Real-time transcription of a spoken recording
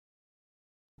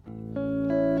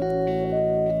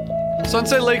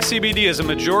Sunset Lake CBD is a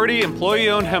majority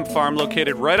employee-owned hemp farm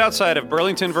located right outside of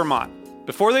Burlington, Vermont.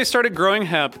 Before they started growing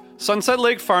hemp, Sunset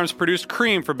Lake Farms produced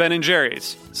cream for Ben &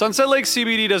 Jerry's. Sunset Lake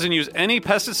CBD doesn't use any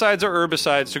pesticides or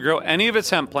herbicides to grow any of its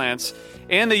hemp plants,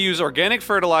 and they use organic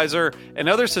fertilizer and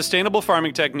other sustainable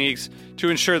farming techniques to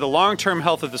ensure the long-term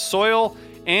health of the soil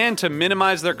and to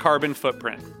minimize their carbon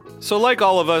footprint. So like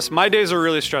all of us, my days are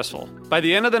really stressful. By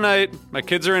the end of the night, my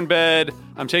kids are in bed,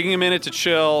 I'm taking a minute to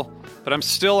chill, but I'm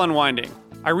still unwinding.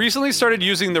 I recently started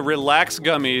using the Relax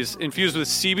gummies infused with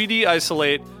CBD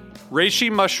isolate,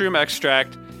 reishi mushroom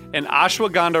extract, and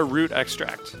ashwagandha root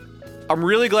extract. I'm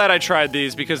really glad I tried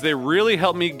these because they really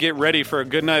helped me get ready for a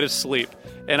good night of sleep,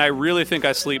 and I really think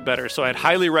I sleep better, so I'd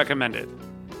highly recommend it.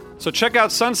 So check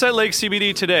out Sunset Lake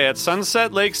CBD today at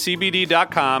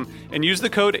sunsetlakecbd.com and use the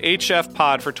code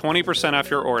HFPOD for 20% off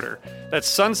your order. That's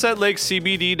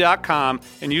sunsetlakecbd.com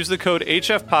and use the code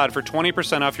HFPOD for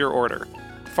 20% off your order.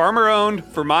 Farmer-owned,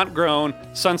 Vermont-grown,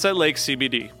 Sunset Lake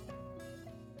CBD.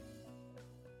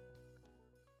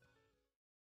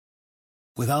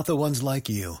 Without the ones like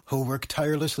you, who work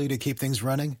tirelessly to keep things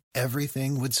running,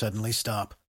 everything would suddenly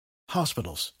stop.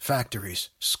 Hospitals,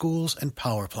 factories, schools, and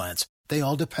power plants, they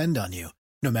all depend on you.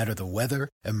 No matter the weather,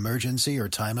 emergency, or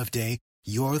time of day,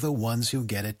 you're the ones who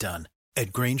get it done.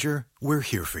 At Grainger, we're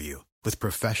here for you with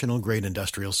professional-grade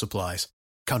industrial supplies.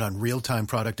 Count on real-time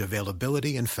product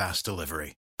availability and fast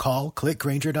delivery. Call, click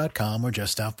Grainger.com, or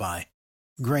just stop by.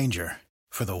 Grainger,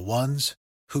 for the ones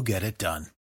who get it done.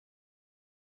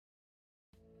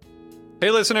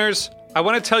 Hey listeners, I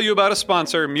want to tell you about a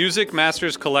sponsor, Music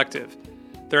Masters Collective.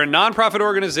 They're a nonprofit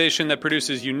organization that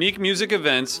produces unique music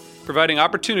events, providing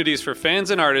opportunities for fans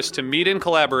and artists to meet and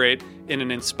collaborate in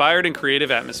an inspired and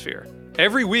creative atmosphere.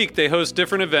 Every week, they host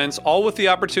different events, all with the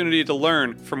opportunity to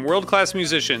learn from world-class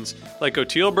musicians like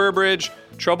Oteil Burbridge,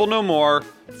 Trouble No More,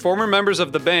 former members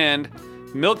of the band,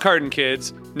 Milk Carton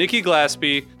Kids, Nikki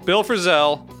Glaspie, Bill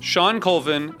Frisell, Sean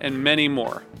Colvin, and many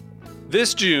more.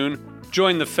 This June,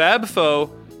 join the Fab Four,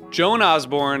 Joan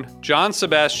Osborne, John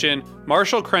Sebastian,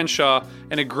 Marshall Crenshaw,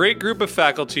 and a great group of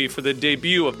faculty for the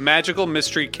debut of Magical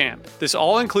Mystery Camp. This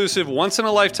all-inclusive,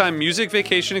 once-in-a-lifetime music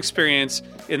vacation experience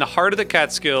in the heart of the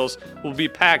Catskills will be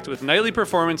packed with nightly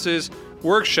performances,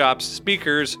 workshops,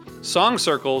 speakers, song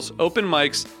circles, open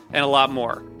mics, and a lot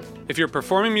more. If you're a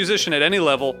performing musician at any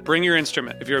level, bring your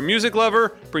instrument. If you're a music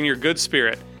lover, bring your good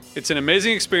spirit. It's an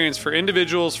amazing experience for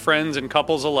individuals, friends, and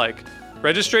couples alike.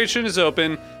 Registration is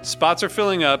open, spots are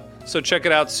filling up, so check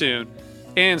it out soon.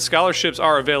 And scholarships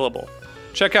are available.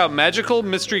 Check out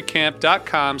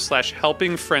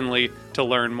magicalmysterycamp.com/helpingfriendly to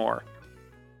learn more.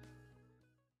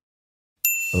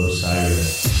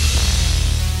 Osiris.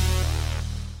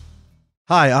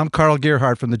 Hi, I'm Carl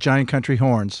Gerhardt from the Giant Country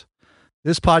Horns.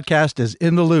 This podcast is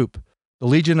In the Loop, the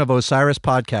Legion of Osiris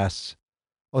podcasts.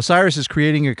 Osiris is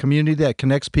creating a community that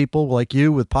connects people like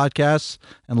you with podcasts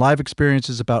and live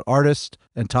experiences about artists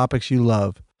and topics you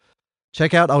love.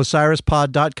 Check out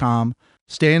osirispod.com,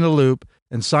 stay in the loop,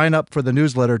 and sign up for the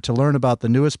newsletter to learn about the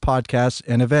newest podcasts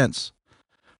and events.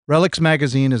 Relics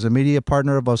Magazine is a media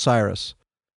partner of Osiris.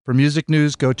 For music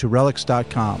news, go to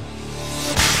relics.com.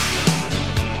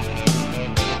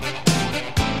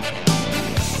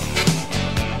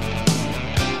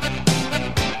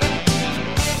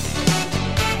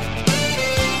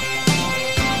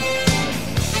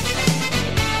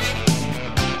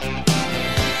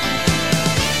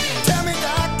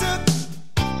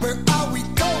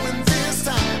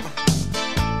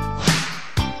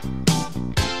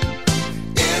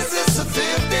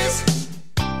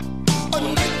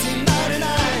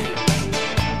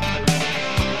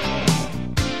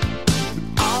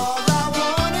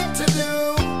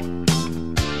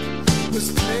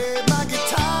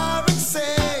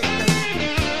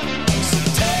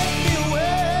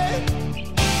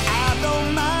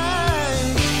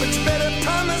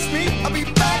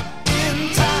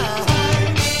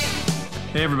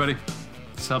 Hey everybody,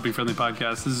 it's Helping Friendly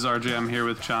Podcast. This is RJ. I'm here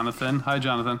with Jonathan. Hi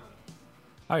Jonathan.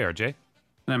 Hi RJ.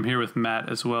 And I'm here with Matt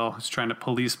as well, who's trying to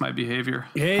police my behavior.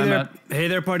 Hey Hi, there, Matt. hey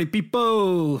there, party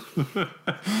people.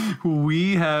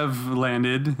 We have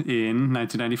landed in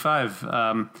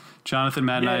 1995. Jonathan,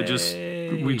 Matt, and I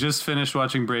just finished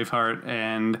watching Braveheart,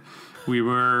 and we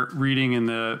were reading in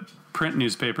the print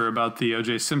newspaper about the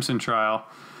O.J. Simpson trial,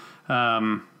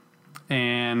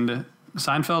 and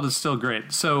Seinfeld is still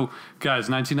great. So, guys,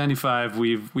 1995,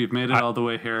 we've made it all the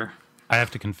way here. I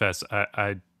have to confess,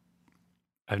 I've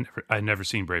never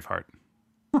seen Braveheart.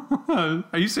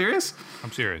 Are you serious?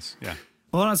 I'm serious. Yeah.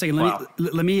 Hold on a second. Wow.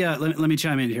 Let me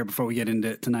chime in here before we get into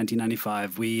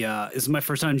 1995. This is my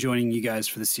first time joining you guys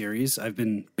for the series. I've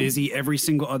been busy every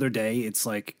single other day. It's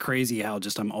like crazy how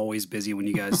just I'm always busy when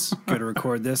you guys go to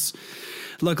record this.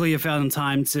 Luckily, I found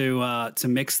time to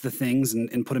mix the things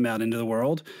and put them out into the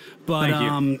world. But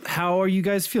Thank you. How are you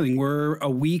guys feeling? We're a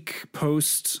week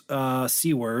post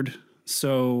C Word,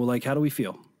 so like, how do we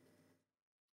feel?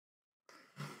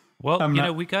 Well, I'm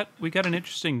not- we got an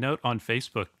interesting note on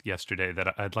Facebook yesterday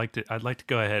that I'd like to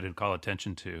go ahead and call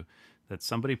attention to. That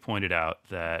somebody pointed out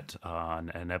that on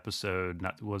an episode,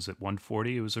 was it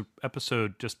 140? It was an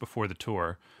episode just before the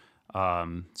tour.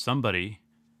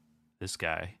 This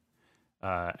guy,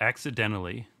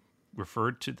 accidentally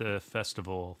referred to the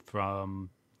festival from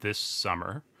this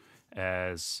summer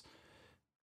as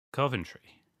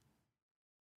Coventry.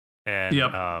 And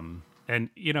Yep. And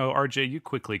RJ, you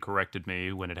quickly corrected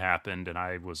me when it happened, and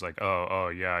I was like, "Oh,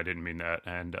 yeah, I didn't mean that."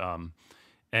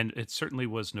 And it certainly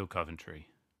was no Coventry,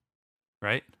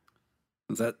 right?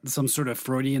 Is that some sort of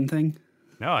Freudian thing?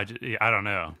 No, I don't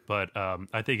know, but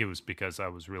I think it was because I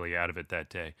was really out of it that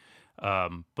day.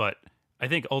 But I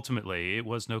think ultimately it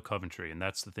was no Coventry, and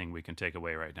that's the thing we can take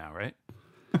away right now, right?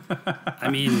 I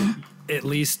mean, at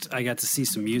least I got to see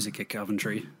some music at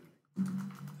Coventry.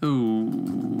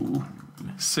 Ooh,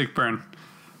 sick burn.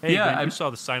 Hey, Yeah, man, I- you saw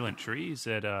the Silent Trees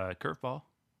at Curveball.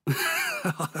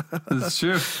 That's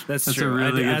true. That's a true.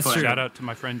 really good That's point. true. Shout out to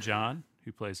my friend John,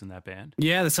 who plays in that band.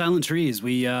 Yeah, the Silent Trees.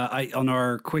 I on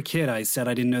our quick hit, I said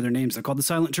I didn't know their names. They're called the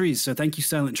Silent Trees. So thank you,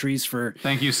 Silent Trees, for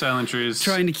Thank you, Silent Trees.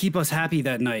 trying to keep us happy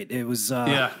that night. It was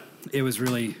it was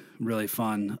really, really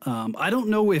fun. I don't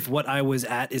know if what I was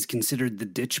at is considered the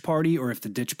ditch party or if the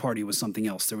ditch party was something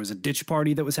else. There was a ditch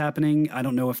party that was happening. I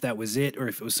don't know if that was it or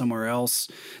if it was somewhere else.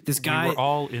 This guy, We were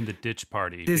all in the ditch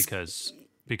party This-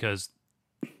 because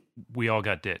we all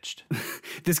got ditched.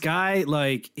 this guy,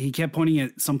 like, he kept pointing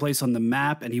at someplace on the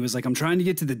map and he was like, I'm trying to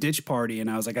get to the ditch party. And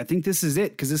I was like, I think this is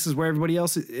it because this is where everybody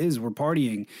else is. We're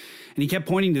partying. And he kept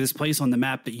pointing to this place on the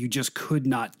map that you just could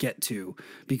not get to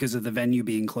because of the venue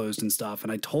being closed and stuff.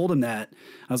 And I told him that.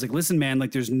 I was like, listen, man,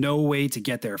 like, there's no way to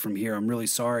get there from here. I'm really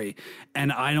sorry.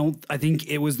 And I think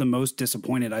it was the most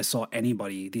disappointed I saw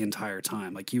anybody the entire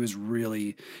time. Like, he was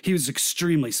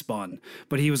extremely spun,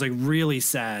 but he was like really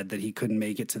sad that he couldn't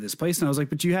make it to this place. And I was like,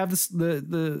 but you have this, I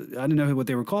didn't know what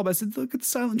they were called, but I said, look at the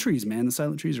Silent Trees, man. The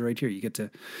Silent Trees are right here. You get to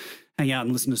hang out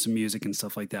and listen to some music and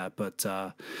stuff like that. But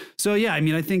so yeah, I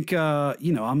mean, I think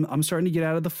I'm starting to get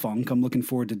out of the funk. I'm looking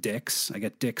forward to Dick's. I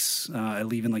got Dick's. I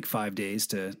leave in like 5 days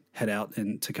to head out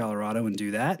to Colorado and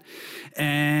do that.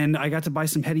 And I got to buy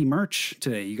some Heady merch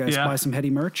today. You guys Yeah. buy some Heady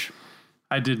merch?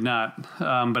 I did not,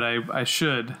 but I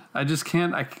should. I just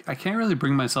can't. I can't really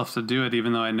bring myself to do it,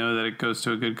 even though I know that it goes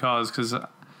to a good cause. Because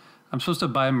I'm supposed to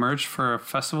buy merch for a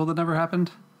festival that never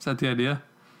happened. Is that the idea?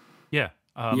 Yeah.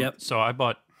 Yep. So I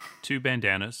bought 2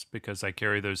 bandanas because I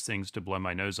carry those things to blow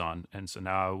my nose on, and so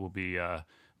now I will be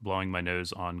blowing my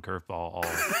nose on Curveball all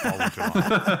winter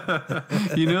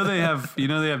long. You know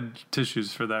they have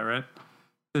tissues for that, right?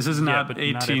 This is Yeah, not but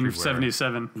not everywhere.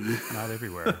 1877. Not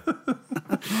everywhere.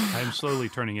 I'm slowly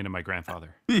turning into my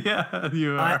grandfather. Yeah,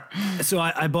 you are.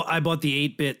 I bought the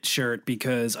 8-bit shirt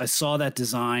because I saw that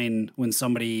design when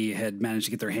somebody had managed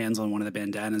to get their hands on one of the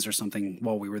bandanas or something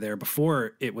while we were there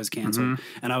before it was canceled.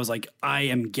 And I was like, I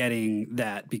am getting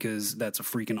that because that's a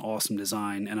freaking awesome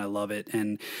design and I love it.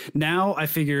 And now I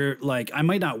figure, like, I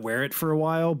might not wear it for a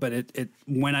while, but it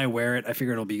when I wear it, I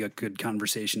figure it'll be a good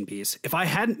conversation piece. If I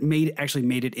hadn't actually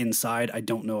made it inside, I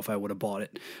don't know if I would have bought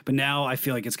it. But now I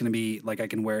feel like it's going to be like I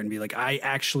can wear it and be like, I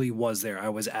actually was there. I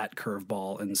was at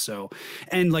Curveball.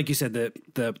 And like you said,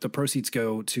 the proceeds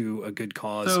go to a good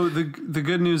cause. So the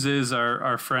good news is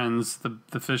our friends,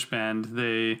 the Fish Band,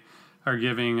 they are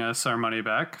giving us our money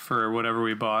back for whatever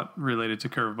we bought related to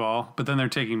Curveball. But then they're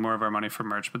taking more of our money for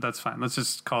merch. But that's fine. Let's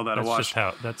just call that a wash.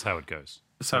 That's how it goes.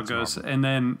 That's how it goes. normal. And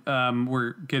then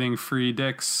we're getting free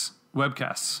Dick's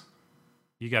webcasts.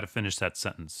 You got to finish that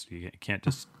sentence. You can't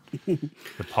just.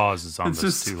 The pause is on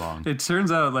this too long. It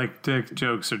turns out like Dick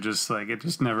jokes are just like it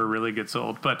just never really gets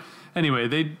old. But anyway,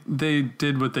 they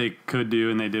did what they could do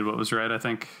and they did what was right, I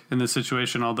think, in this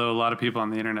situation. Although a lot of people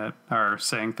on the internet are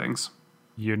saying things.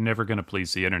 You're never going to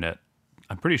please the internet.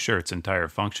 I'm pretty sure its entire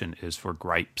function is for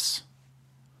gripes.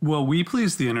 Well, we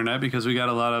pleased the internet because we got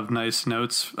a lot of nice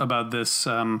notes about this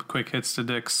Quick Hits to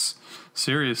Dick's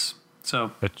series.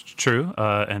 So That's true.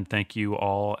 And thank you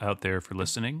all out there for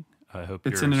listening. I hope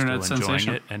It's you're an still internet enjoying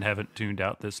sensation. it and haven't tuned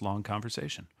out this long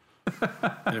conversation.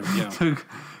 There we go.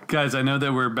 guys, I know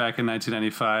that we're back in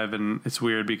 1995 and it's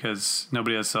weird because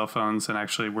nobody has cell phones and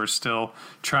actually we're still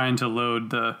trying to load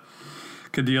the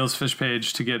Cadil's Fish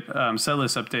page to get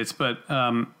setlist updates.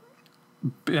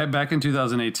 But back in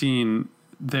 2018,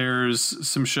 there's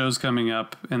some shows coming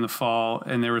up in the fall,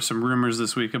 and there were some rumors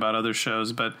this week about other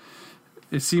shows, but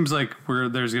it seems like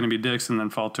there's going to be Dix and then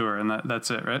Fall Tour, and that's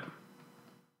it, right?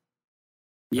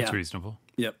 That's reasonable.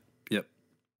 Yep.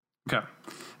 Okay.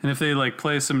 And if they like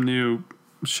play some new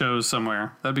shows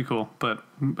somewhere, that'd be cool, but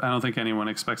I don't think anyone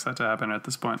expects that to happen at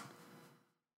this point.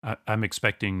 I'm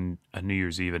expecting a New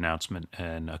Year's Eve announcement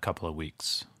in a couple of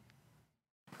weeks.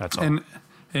 That's all.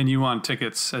 And you want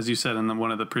tickets, as you said in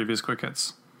one of the previous quick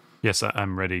hits. Yes,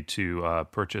 I'm ready to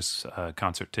purchase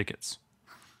concert tickets.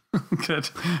 Good.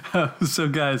 So,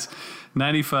 guys,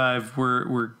 95.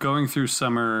 We're going through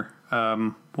summer,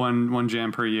 one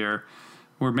jam per year.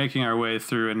 We're making our way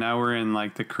through, and now we're in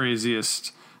like the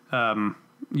craziest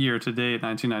year to date,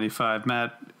 1995.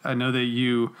 Matt, I know that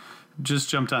you just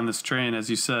jumped on this train, as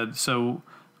you said. So,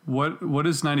 what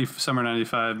does summer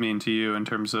 95 mean to you in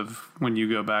terms of when you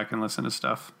go back and listen to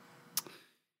stuff?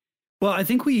 Well, I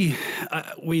think we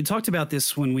talked about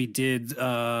this when we did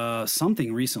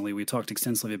something recently. We talked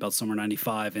extensively about summer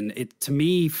 95, and it to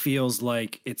me feels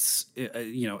like it's,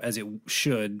 as it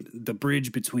should, the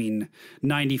bridge between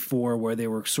 94, where they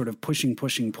were sort of pushing,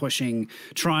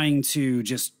 trying to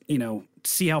just,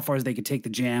 see how far they could take the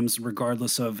jams,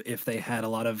 regardless of if they had a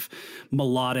lot of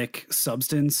melodic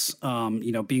substance,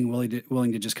 being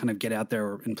willing to just kind of get out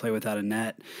there and play without a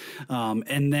net.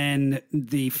 And then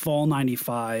the fall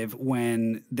 95,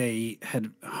 when they had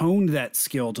honed that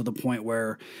skill to the point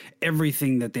where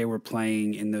everything that they were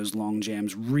playing in those long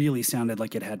jams really sounded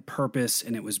like it had purpose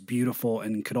and it was beautiful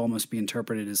and could almost be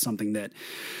interpreted as something that,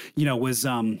 was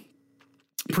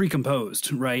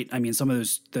pre-composed, right? I mean, some of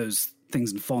those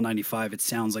things in fall 95, it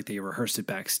sounds like they rehearsed it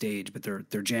backstage, but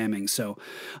they're jamming. So,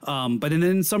 but then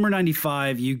in summer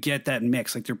 95, you get that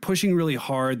mix. Like they're pushing really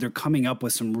hard. They're coming up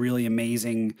with some really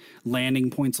amazing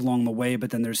landing points along the way, but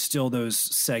then there's still those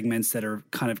segments that are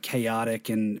kind of chaotic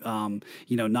and,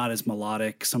 not as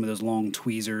melodic. Some of those long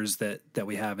tweezers that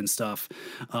we have and stuff.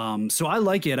 So I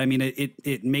like it. I mean,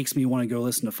 it makes me want to go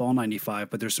listen to fall 95,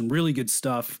 but there's some really good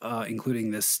stuff,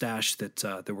 including this stash that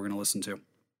we're going to listen to.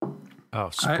 Oh,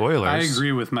 spoilers. I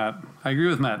agree with Matt.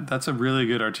 That's a really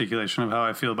good articulation of how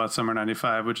I feel about summer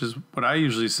 95, which is what I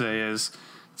usually say is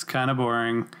it's kind of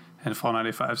boring and fall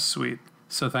 95 is sweet.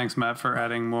 So thanks, Matt, for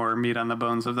adding more meat on the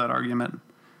bones of that argument.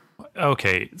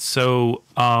 Okay. So,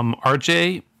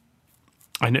 RJ,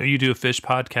 I know you do a Fish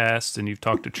podcast and you've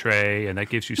talked to Trey and that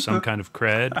gives you some kind of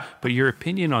cred, but your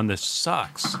opinion on this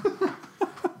sucks.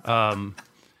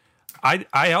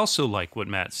 I also like what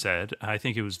Matt said. I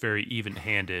think it was very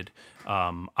even-handed.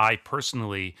 I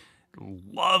personally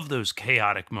love those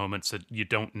chaotic moments that you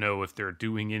don't know if they're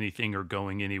doing anything or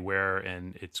going anywhere,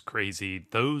 and it's crazy.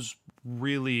 Those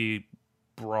really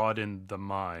broaden the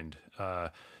mind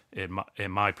in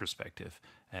my perspective,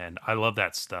 and I love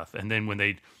that stuff. And then when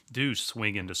they do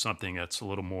swing into something that's a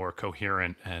little more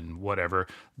coherent and whatever,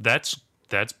 that's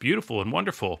beautiful and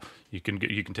wonderful. You can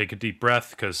take a deep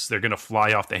breath because they're going to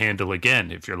fly off the handle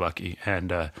again if you're lucky,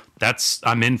 and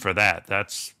I'm in for that.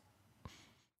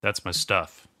 That's my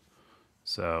stuff.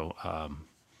 So,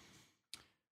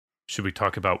 should we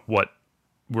talk about what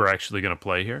we're actually going to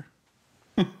play here?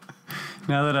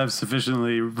 Now that I've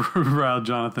sufficiently riled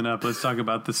Jonathan up, let's talk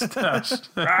about the stash.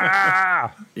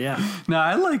 Yeah. No,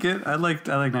 I like it. I like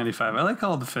 95. I like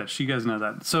all the Fish. You guys know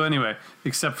that. So anyway,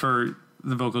 except for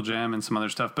the vocal jam and some other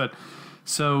stuff. But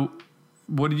so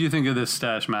what did you think of this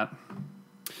stash, Matt?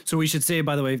 So we should say,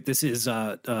 by the way, this is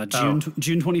June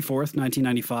 24th,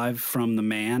 1995 from The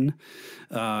Man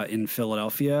in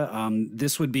Philadelphia.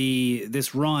 This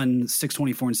run,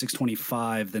 624 and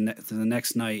 625, the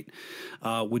next night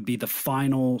would be the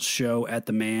final show at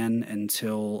The Man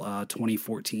until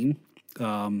 2014.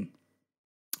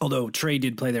 Although Trey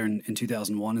did play there in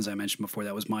 2001, as I mentioned before.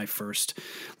 That was my first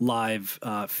live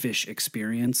Fish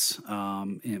experience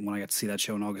when I got to see that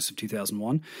show in August of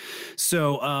 2001.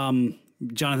 So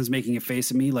Jonathan's making a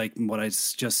face at me like what I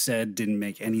just said didn't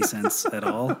make any sense at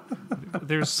all.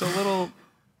 There's a little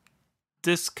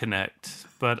disconnect,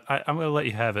 but I'm going to let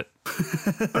you have it.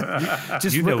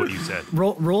 Just know what you said.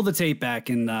 Roll the tape back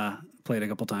and play it a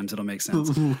couple times. It'll make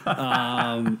sense. Live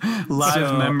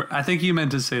member. I think you meant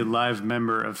to say live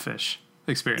member of Fish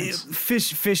experience.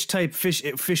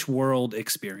 Fish world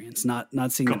experience.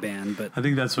 Not seeing the band, but I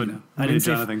think that's what I didn't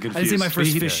Jonathan confused. I didn't say my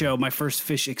first Fish show, my first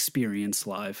Fish experience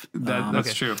live.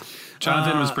 That's true.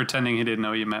 Jonathan was pretending he didn't know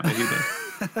what you meant, but he did.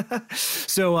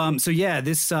 So yeah,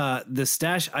 this the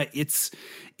stash.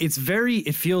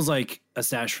 It feels like a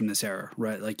stash from this era,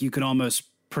 right? Like you could almost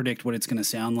predict what it's going to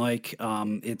sound like.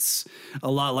 It's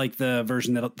a lot like the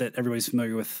version that everybody's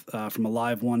familiar with from a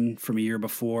live one from a year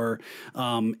before.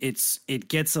 It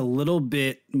gets a little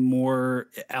bit more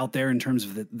out there in terms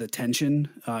of the tension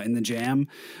in the jam.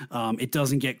 It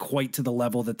doesn't get quite to the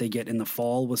level that they get in the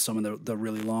fall with some of the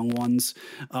really long ones.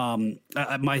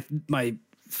 My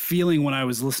feeling when I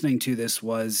was listening to this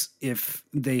was if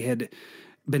they had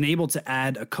been able to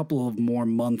add a couple of more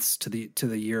months to the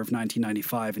year of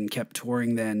 1995 and kept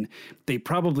touring, then they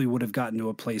probably would have gotten to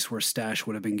a place where Stash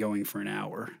would have been going for an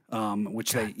hour,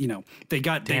 which that would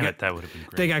have been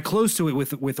great. They got close to it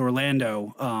with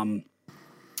Orlando.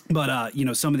 But,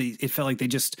 some of these, it felt like they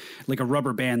just, like a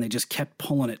rubber band, they just kept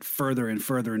pulling it further and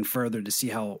further and further to see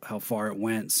how far it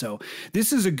went. So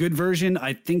this is a good version.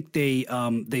 I think they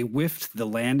whiffed the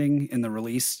landing in the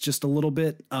release just a little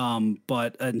bit.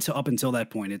 But up until that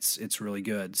point, it's really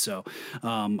good. So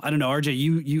I don't know,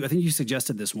 RJ, I think you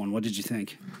suggested this one. What did you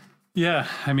think? Yeah,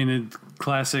 I mean, a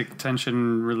classic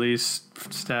tension release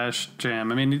Stash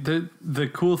jam. I mean, the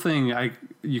cool thing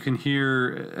you can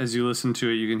hear as you listen to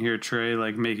it, you can hear Trey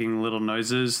like making little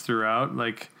noises throughout,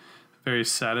 like very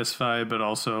satisfied, but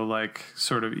also like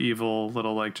sort of evil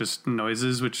little like just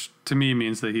noises, which to me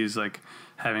means that he's like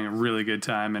having a really good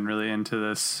time and really into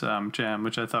this jam,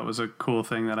 which I thought was a cool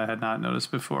thing that I had not noticed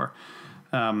before.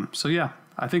 So yeah,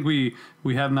 I think we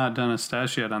have not done a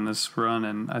Stash yet on this run,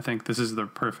 and I think this is the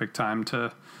perfect time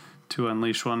to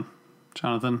unleash one.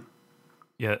 Jonathan?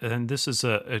 Yeah, and this is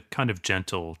a kind of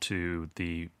gentle to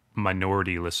the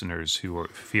minority listeners who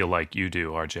feel like you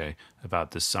do, RJ, about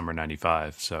this summer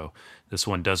 95. So this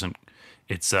one doesn't,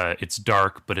 it's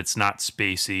dark, but it's not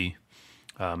spacey.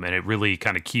 And it really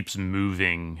kind of keeps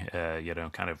moving,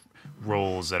 kind of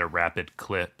rolls at a rapid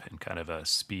clip in kind of a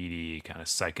speedy, kind of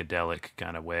psychedelic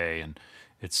kind of way. And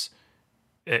it's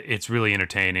really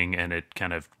entertaining, and it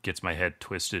kind of gets my head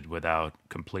twisted without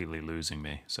completely losing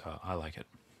me. So I like it.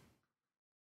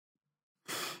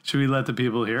 Should we let the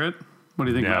people hear it? What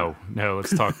do you think? No,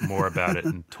 let's talk more about it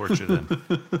and torture them.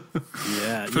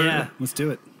 Yeah, let's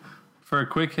do it. For a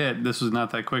quick hit, this was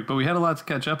not that quick, but we had a lot to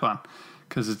catch up on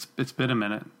because it's been a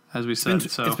minute, as we said.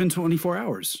 It's been 24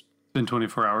 hours. It's been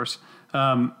 24 hours.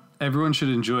 Everyone should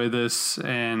enjoy this,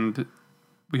 and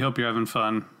we hope you're having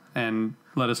fun, and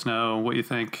let us know what you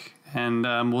think. And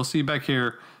we'll see you back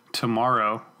here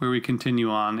tomorrow, where we continue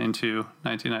on into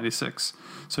 1996.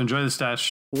 So enjoy the Stash.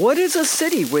 What is a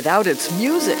city without its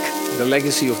music? The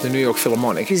legacy of the New York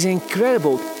Philharmonic is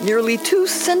incredible. Nearly 2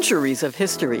 centuries of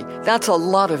history. That's a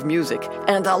lot of music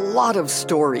and a lot of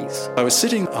stories. I was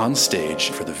sitting on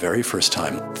stage for the very first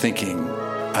time thinking,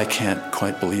 I can't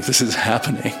quite believe this is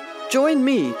happening. Join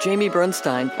me, Jamie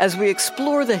Bernstein, as we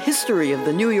explore the history of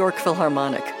the New York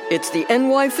Philharmonic. It's the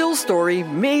NY Phil story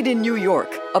made in New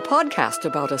York, a podcast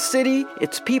about a city,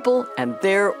 its people, and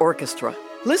their orchestra.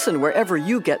 Listen wherever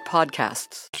you get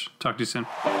podcasts. Talk to you soon.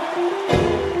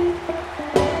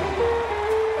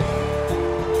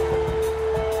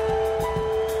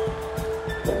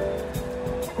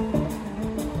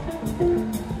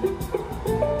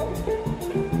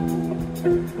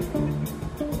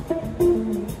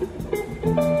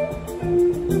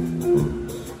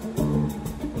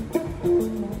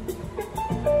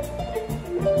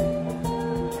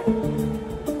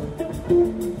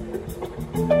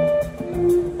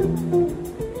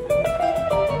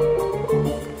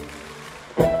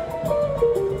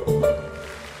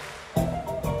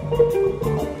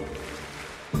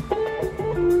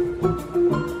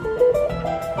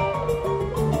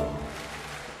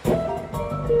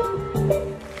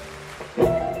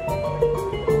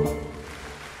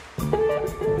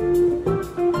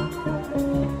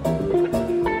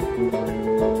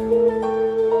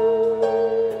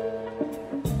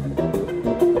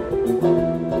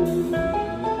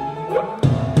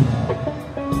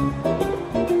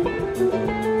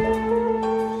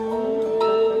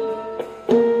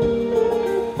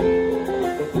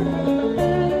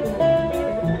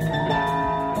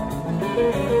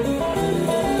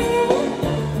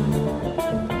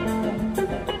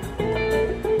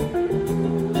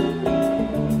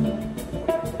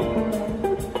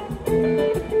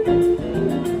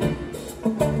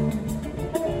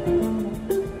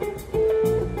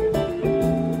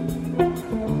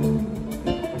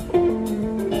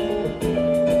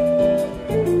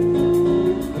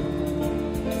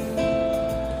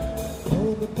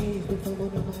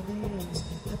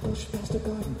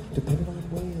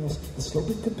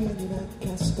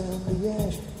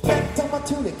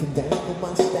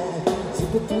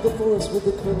 With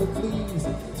the curl of fleas,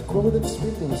 the quality of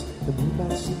spindles, the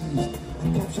moonlight seas.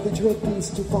 I capture to the dread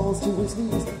beast who falls to his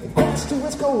knees and crash to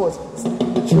his cores,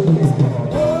 sleeping the trees.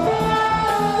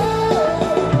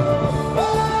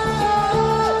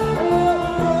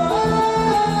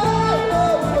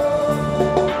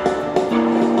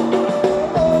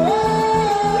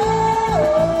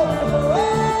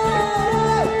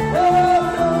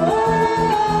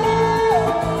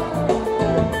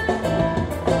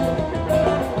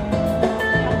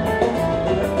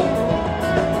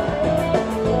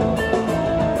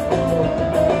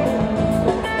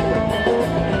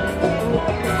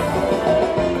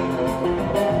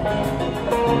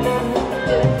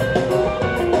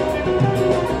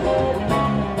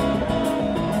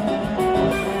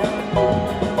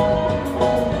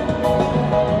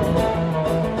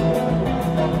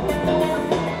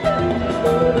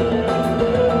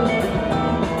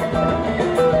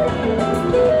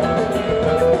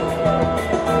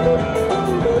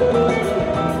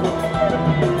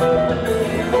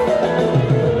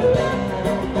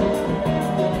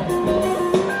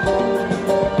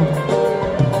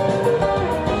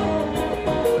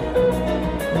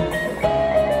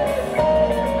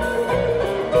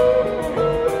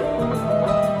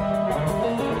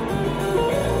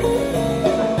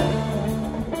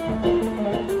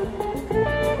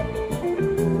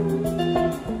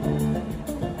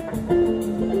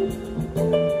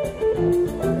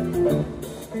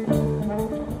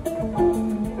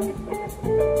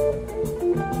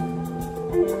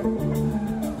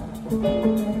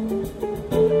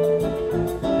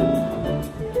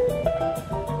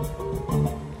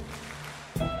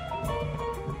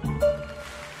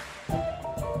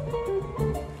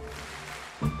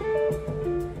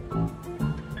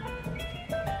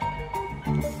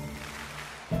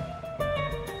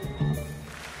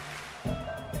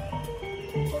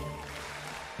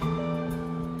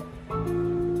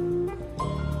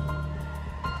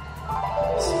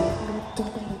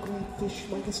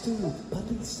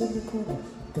 Police in the corner,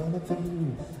 gonna find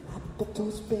you. Apple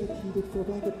toast bed heated for a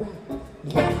blanket wrap.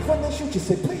 Laugh when they shoot you,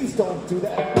 say please don't do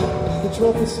that. The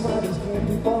trophy smilers can't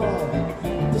be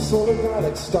bought. The solar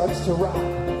garlic starts to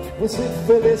rot. Was it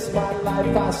for this my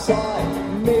life I saw it?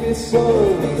 Made it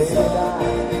so, made it die.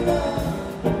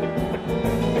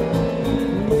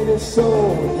 Made it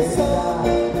so, made it die.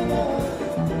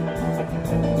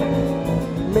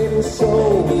 Made it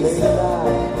so, made it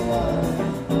die.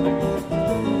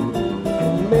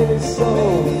 Made it so,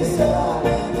 made it die.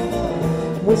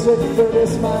 Was it for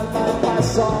this my life I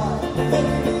saw it?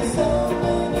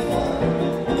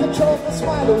 Control the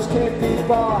smilers can't be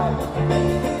bought.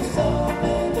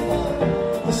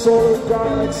 The solar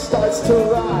garlic starts to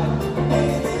rot.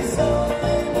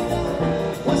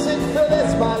 Was it for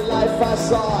this my life I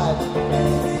saw it?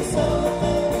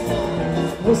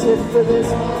 Was it for this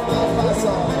my life I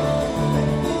saw it?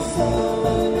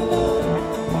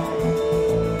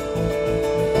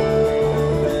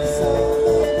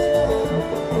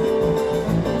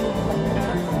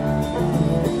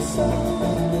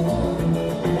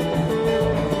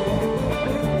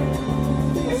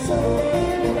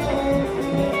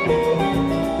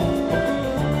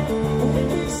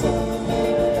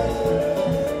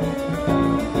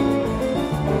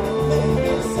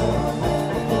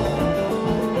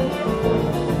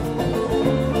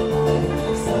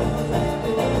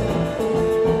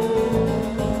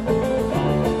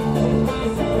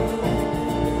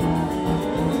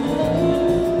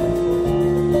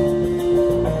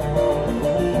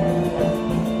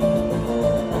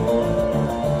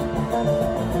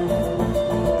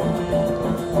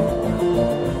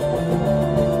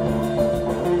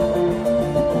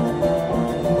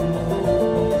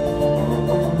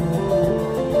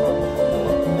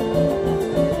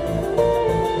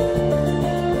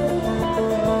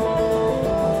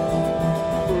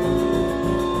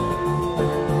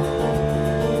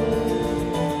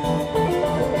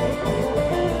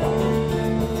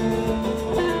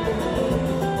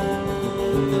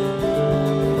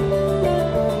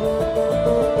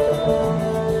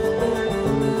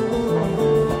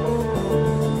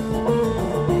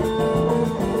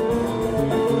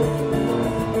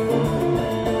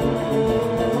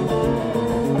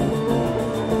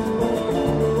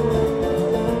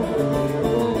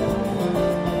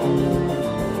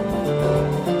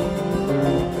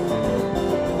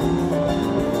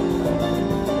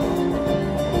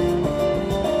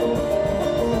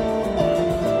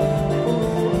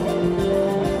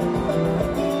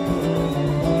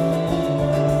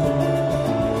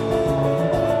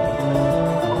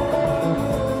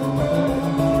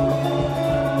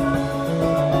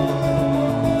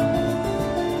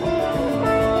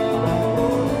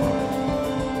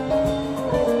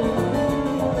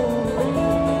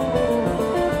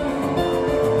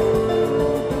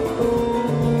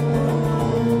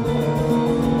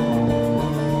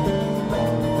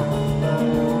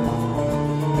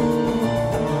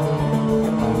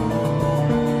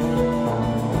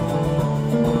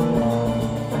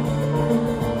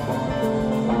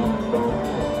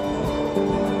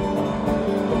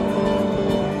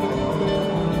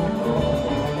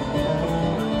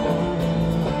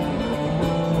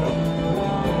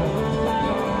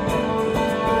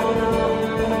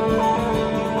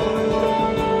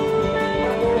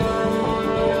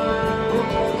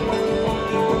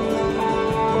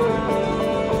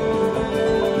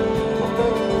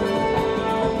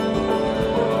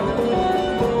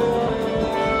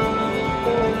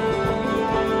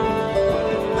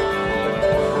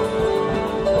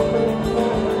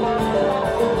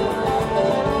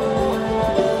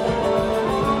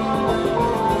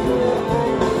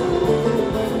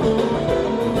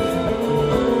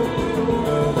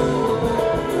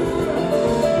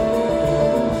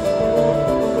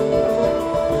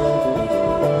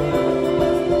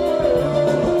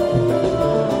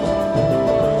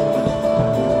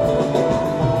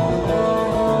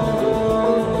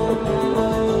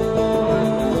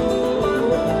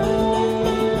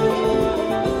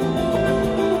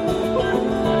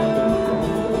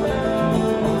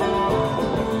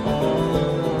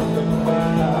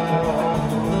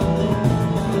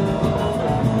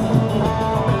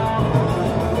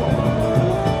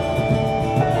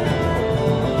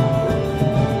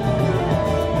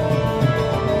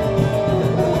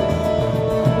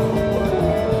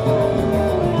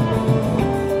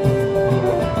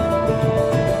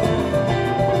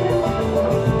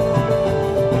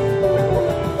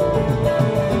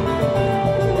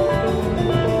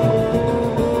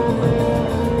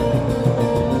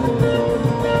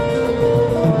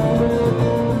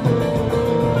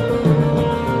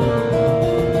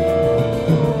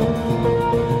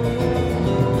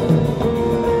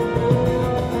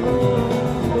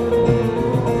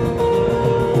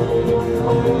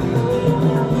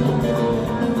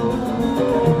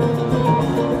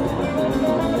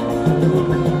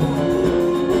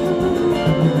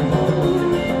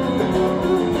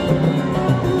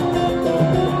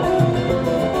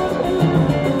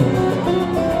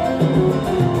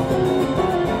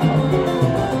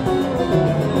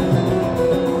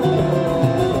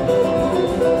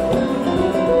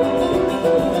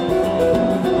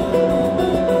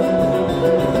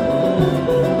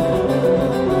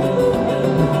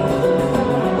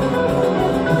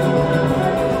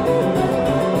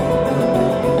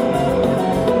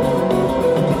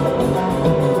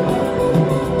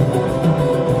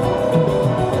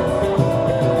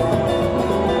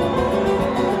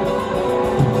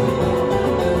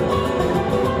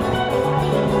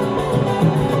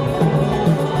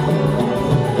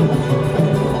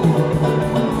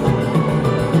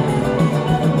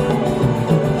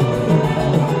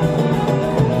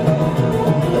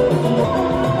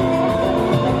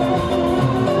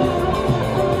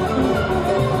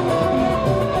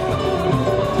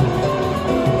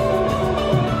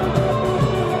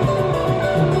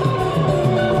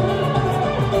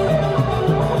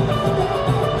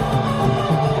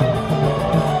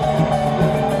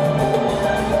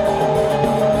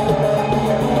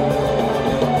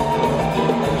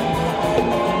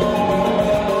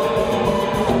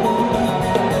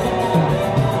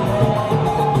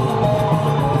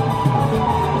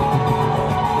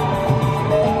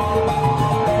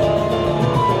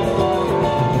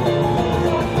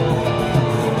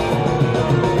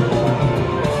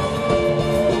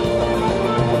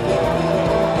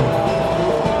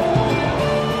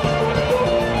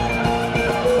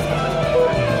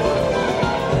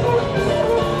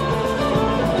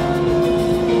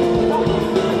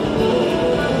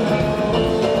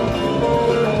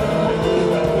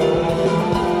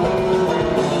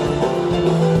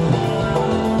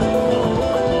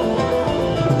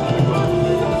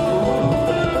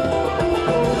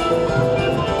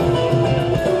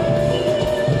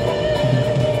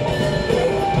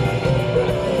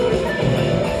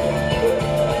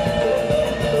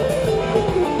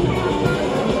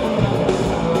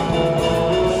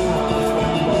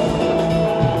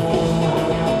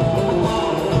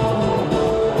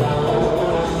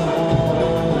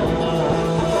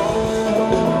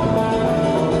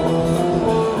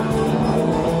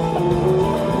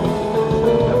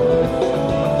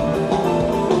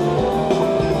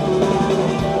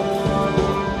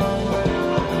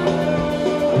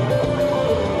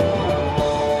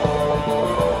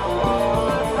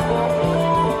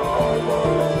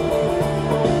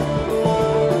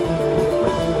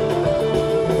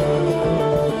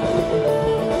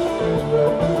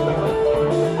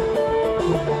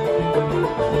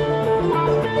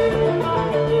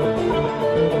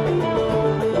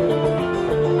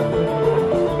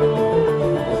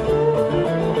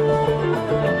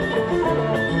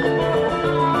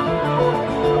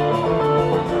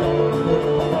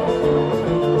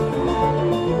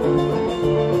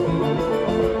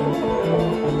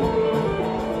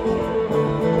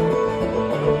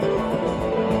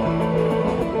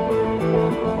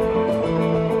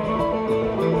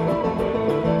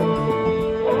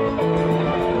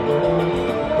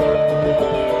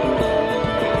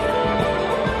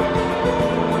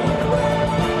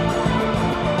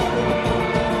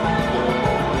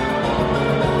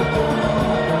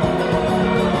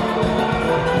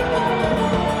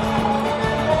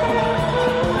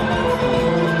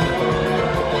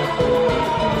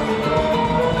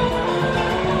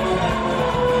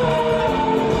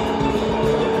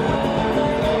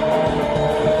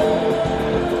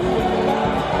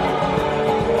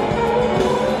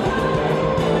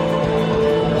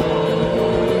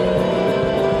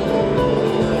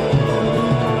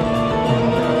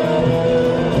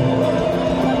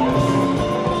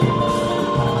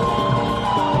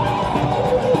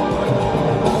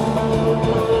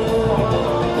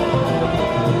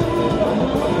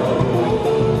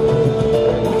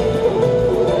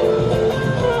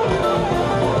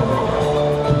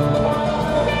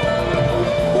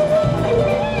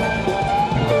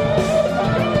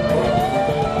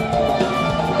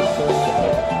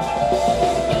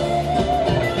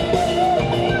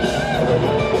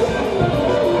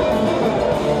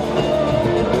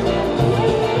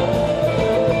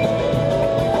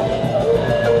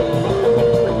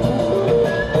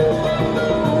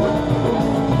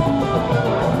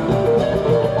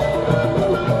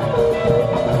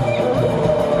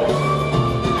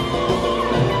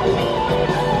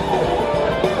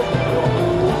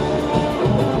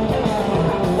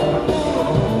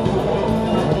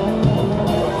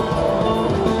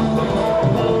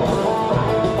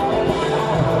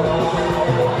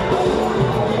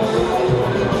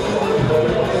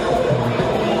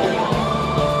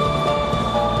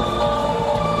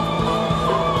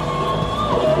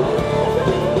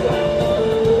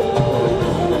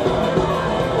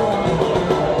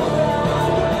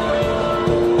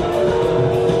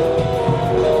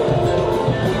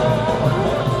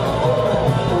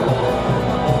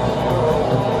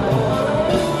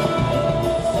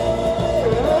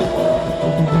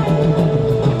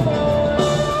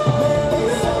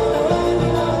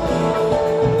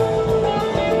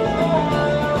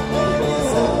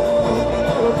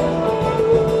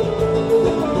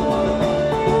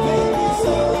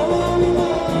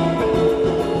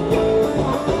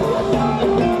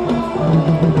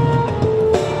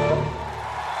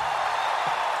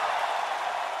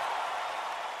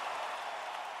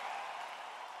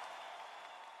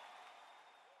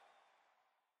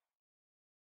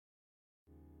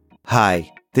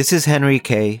 Hi, this is Henry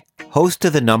Kay, host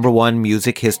of the #1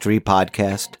 music history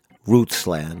podcast,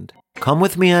 Rootsland. Come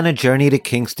with me on a journey to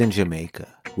Kingston, Jamaica,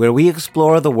 where we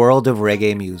explore the world of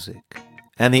reggae music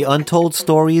and the untold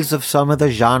stories of some of the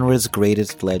genre's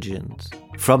greatest legends.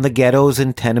 From the ghettos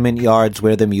and tenement yards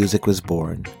where the music was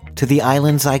born, to the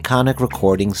island's iconic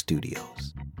recording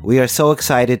studios. We are so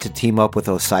excited to team up with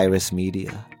Osiris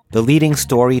Media, the leading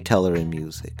storyteller in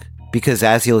music, because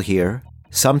as you'll hear,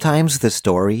 sometimes the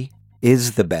story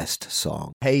is the best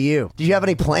song. Hey you, do you have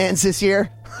any plans this year?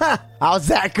 How's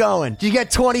that going? Did you get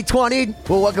 2020'd?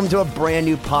 Well, welcome to a brand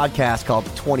new podcast called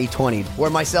 2020'd, where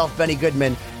myself, Benny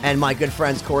Goodman, and my good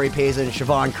friends Corey Payson and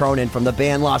Siobhan Cronin from the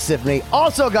band Lost Symphony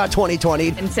also got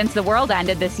 2020'd. And since the world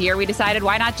ended this year, we decided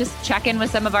why not just check in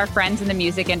with some of our friends in the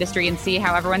music industry and see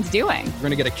how everyone's doing. We're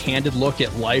going to get a candid look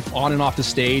at life on and off the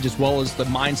stage, as well as the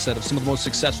mindset of some of the most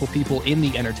successful people in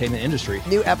the entertainment industry.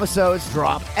 New episodes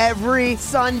drop every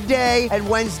Sunday and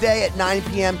Wednesday at 9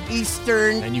 p.m.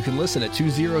 Eastern. And you can listen at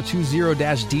 2020-d.com,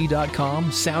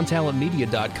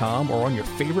 soundtalentmedia.com, or on your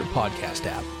favorite podcast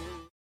app.